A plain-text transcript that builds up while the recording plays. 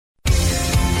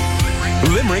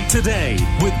Limerick Today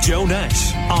with Joe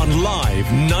Nash on Live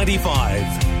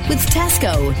 95. With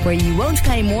Tesco, where you won't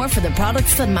pay more for the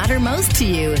products that matter most to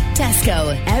you.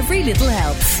 Tesco, every little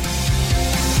helps.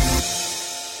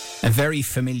 A very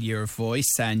familiar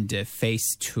voice and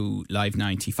face to Live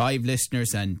 95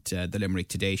 listeners and the Limerick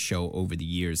Today show over the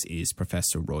years is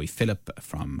Professor Roy Philip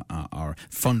from our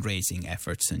fundraising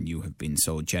efforts, and you have been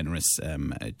so generous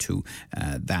to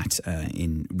that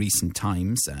in recent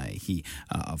times. He,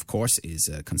 of course, is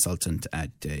a consultant at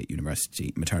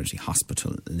University Maternity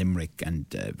Hospital Limerick and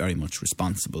very much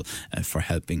responsible for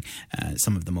helping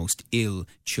some of the most ill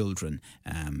children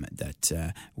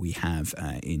that we have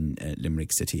in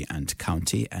Limerick City and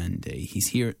County, and he's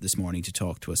here this morning to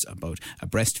talk to us about a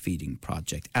breastfeeding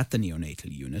project at the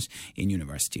neonatal unit in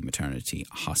University Maternity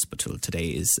Hospital. Today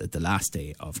is the last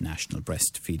day of National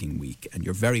Breastfeeding Week, and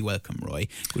you're very welcome, Roy.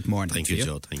 Good morning. Thank you,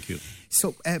 Joe. Thank you.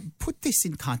 So put this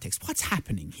in context. What's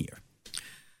happening here?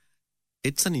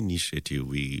 It's an initiative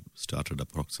we started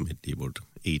approximately about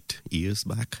 8 years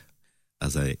back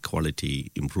as a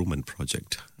quality improvement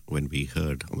project when we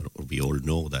heard, or we all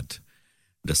know that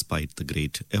despite the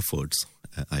great efforts,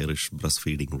 Irish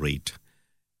breastfeeding rate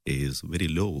is very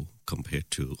low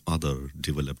compared to other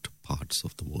developed parts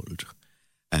of the world.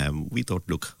 We thought,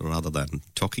 look, rather than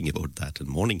talking about that and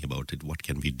mourning about it, what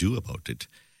can we do about it,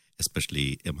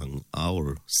 especially among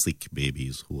our sick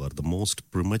babies who are the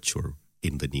most premature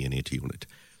in the neonatal unit.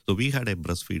 So we had a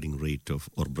breastfeeding rate of,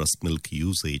 or breast milk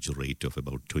usage rate of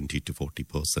about 20 to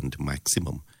 40%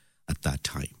 maximum at that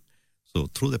time. So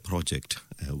through the project,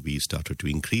 we started to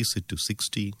increase it to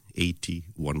 60, 80,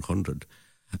 100.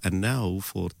 And now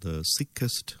for the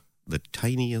sickest, the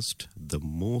tiniest, the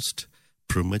most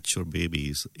premature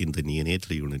babies in the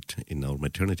neonatal unit in our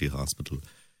maternity hospital,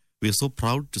 we are so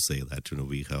proud to say that,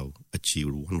 we have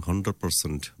achieved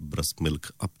 100% breast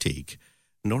milk uptake,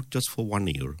 not just for 1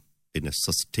 year, in a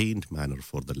sustained manner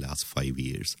for the last 5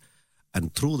 years.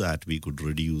 And through that, we could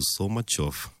reduce so much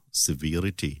of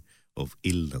severity of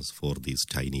illness for these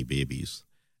tiny babies.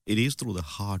 It is through the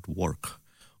hard work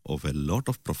of a lot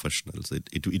of professionals.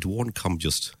 It won't come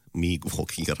just me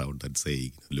walking around and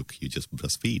saying, look, you just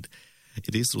breastfeed.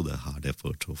 It is through the hard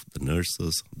effort of the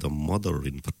nurses, the mother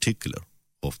in particular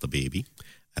of the baby,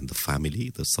 and the family,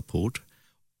 the support.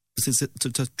 It's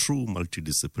a true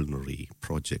multidisciplinary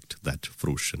project that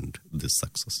fruitioned this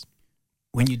success.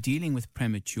 When you're dealing with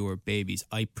premature babies,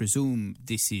 I presume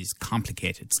this is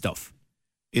complicated stuff.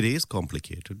 It is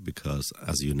complicated because,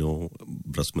 as you know,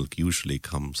 breast milk usually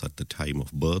comes at the time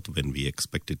of birth when we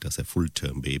expect it as a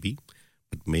full-term baby.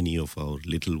 But many of our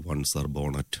little ones are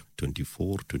born at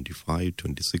 24, 25,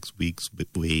 26 weeks,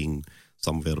 weighing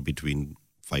somewhere between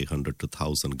 500 to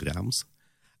 1,000 grams.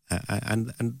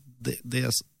 And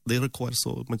they require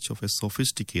so much of a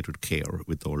sophisticated care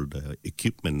with all the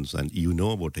equipments, and you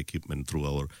know about equipment through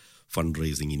our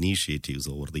fundraising initiatives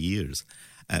over the years.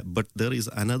 But there is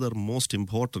another most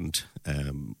important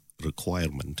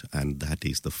requirement, and that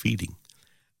is the feeding.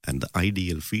 And the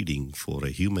ideal feeding for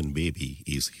a human baby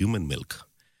is human milk.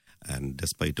 And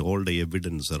despite all the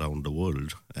evidence around the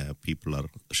world, people are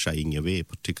shying away,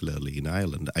 particularly in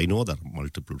Ireland. I know there are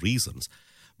multiple reasons,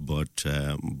 but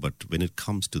when it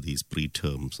comes to these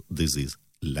preterms, this is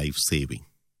life-saving.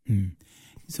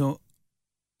 So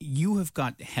you have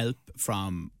got help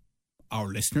from our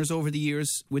listeners over the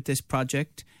years with this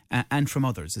project and from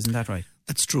others, isn't that right?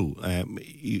 That's true.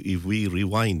 If we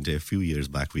rewind a few years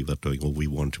back, we were talking, we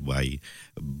want to buy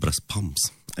breast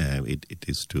pumps. It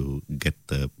is to get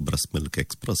the breast milk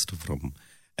expressed from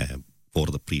for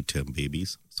the preterm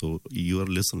babies. So your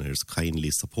listeners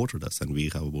kindly supported us, and we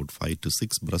have about 5 to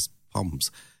 6 breast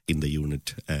pumps in the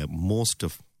unit. Most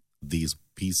of these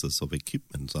pieces of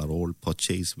equipment are all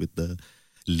purchased with the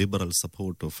liberal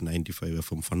support of 95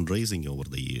 FM fundraising over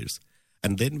the years.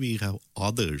 And then we have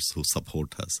others who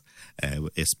support us,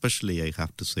 especially, I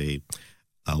have to say,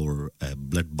 our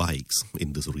blood bikes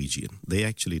in this region. They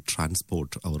actually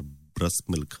transport our breast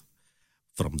milk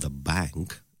from the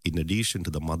bank. In addition to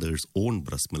the mother's own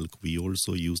breast milk, we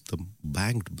also use the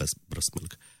banked breast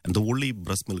milk. And the only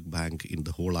breast milk bank in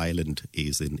the whole island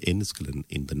is in Enniskillen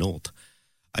in the north.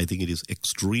 I think it is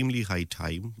extremely high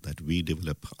time that we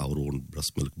develop our own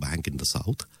breast milk bank in the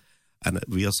south. And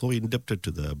we are so indebted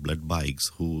to the blood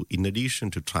bikes who, in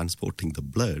addition to transporting the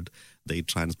blood, they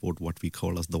transport what we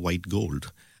call as the white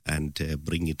gold and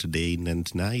bring it day in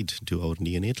and night to our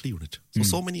neonatal unit.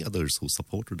 So many others who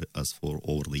supported us for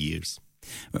over the years.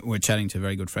 We're chatting to a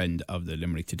very good friend of the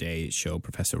Limerick Today show,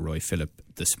 Professor Roy Philip,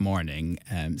 this morning.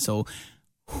 So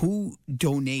who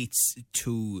donates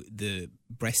to the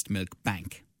breast milk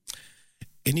bank?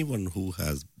 Anyone who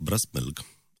has breast milk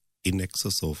in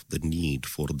excess of the need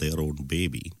for their own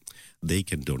baby, they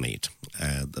can donate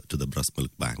to the breast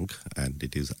milk bank. And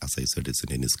it is, as I said, it's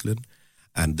in Enniskillen.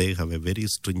 And they have a very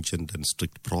stringent and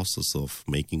strict process of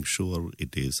making sure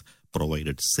it is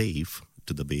provided safe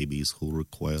to the babies who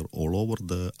require all over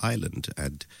the island,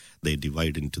 and they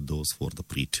divide into those for the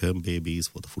preterm babies,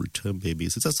 for the full-term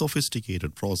babies. It's a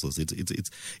sophisticated process.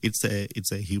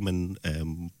 It's a human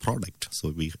product, so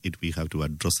we have to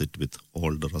address it with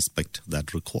all the respect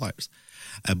that requires.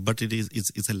 But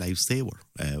it's a lifesaver.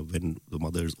 When the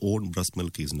mother's own breast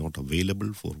milk is not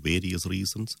available for various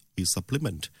reasons, we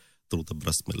supplement through the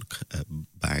breast milk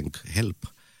bank help.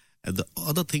 And the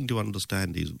other thing to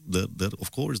understand is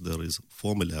of course there is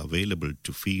formula available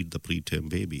to feed the preterm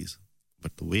babies,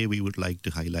 but the way we would like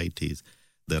to highlight is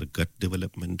their gut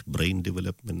development, brain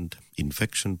development,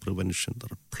 infection prevention. There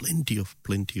are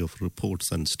plenty of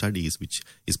reports and studies which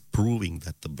is proving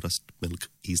that the breast milk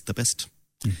is the best.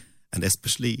 And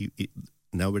especially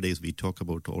nowadays we talk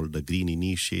about all the green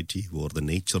initiative or the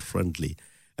nature friendly,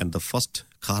 and the first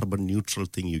carbon neutral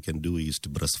thing you can do is to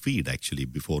breastfeed actually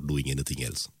before doing anything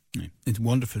else. It's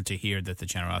wonderful to hear that the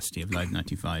generosity of Live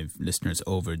 95 listeners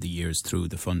over the years through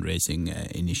the fundraising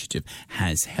initiative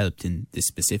has helped in this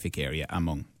specific area,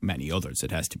 among many others,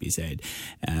 it has to be said.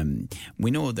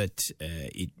 We know that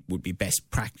it would be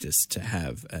best practice to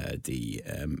have the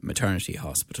maternity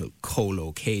hospital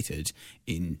co-located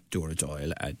in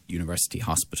Dooradoyle at University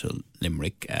Hospital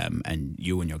Limerick, and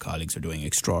you and your colleagues are doing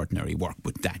extraordinary work,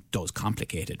 but that does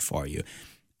complicate it for you.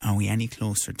 Are we any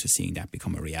closer to seeing that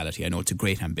become a reality? I know it's a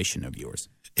great ambition of yours.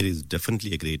 It is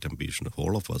definitely a great ambition of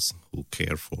all of us who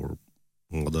care for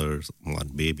mothers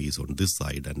and babies on this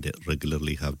side, and they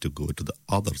regularly have to go to the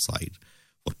other side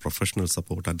for professional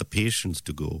support, and the patients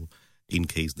to go in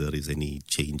case there is any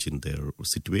change in their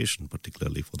situation,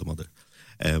 particularly for the mother.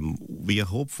 We are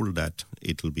hopeful that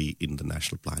it will be in the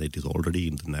national plan. It is already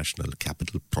in the National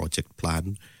Capital Project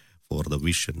Plan for the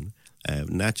vision.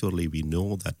 Naturally, we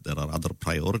know that there are other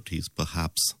priorities,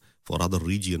 perhaps for other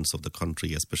regions of the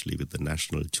country, especially with the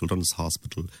National Children's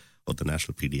Hospital or the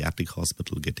National Pediatric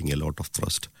Hospital getting a lot of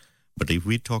thrust. But if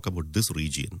we talk about this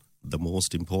region, the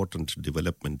most important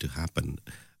development to happen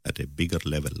at a bigger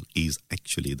level is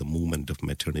actually the movement of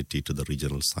maternity to the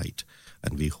regional site.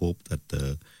 And we hope that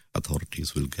the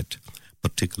authorities will get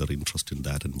particular interest in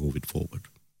that and move it forward.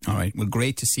 All right. Well,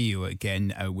 great to see you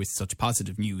again with such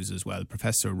positive news as well.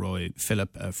 Professor Roy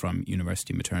Philip from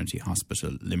University Maternity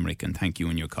Hospital Limerick, and thank you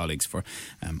and your colleagues for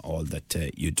all that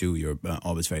you do. You're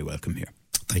always very welcome here.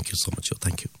 Thank you so much.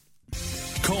 Thank you.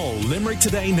 Call Limerick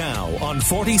today now on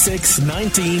 46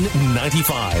 19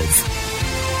 95.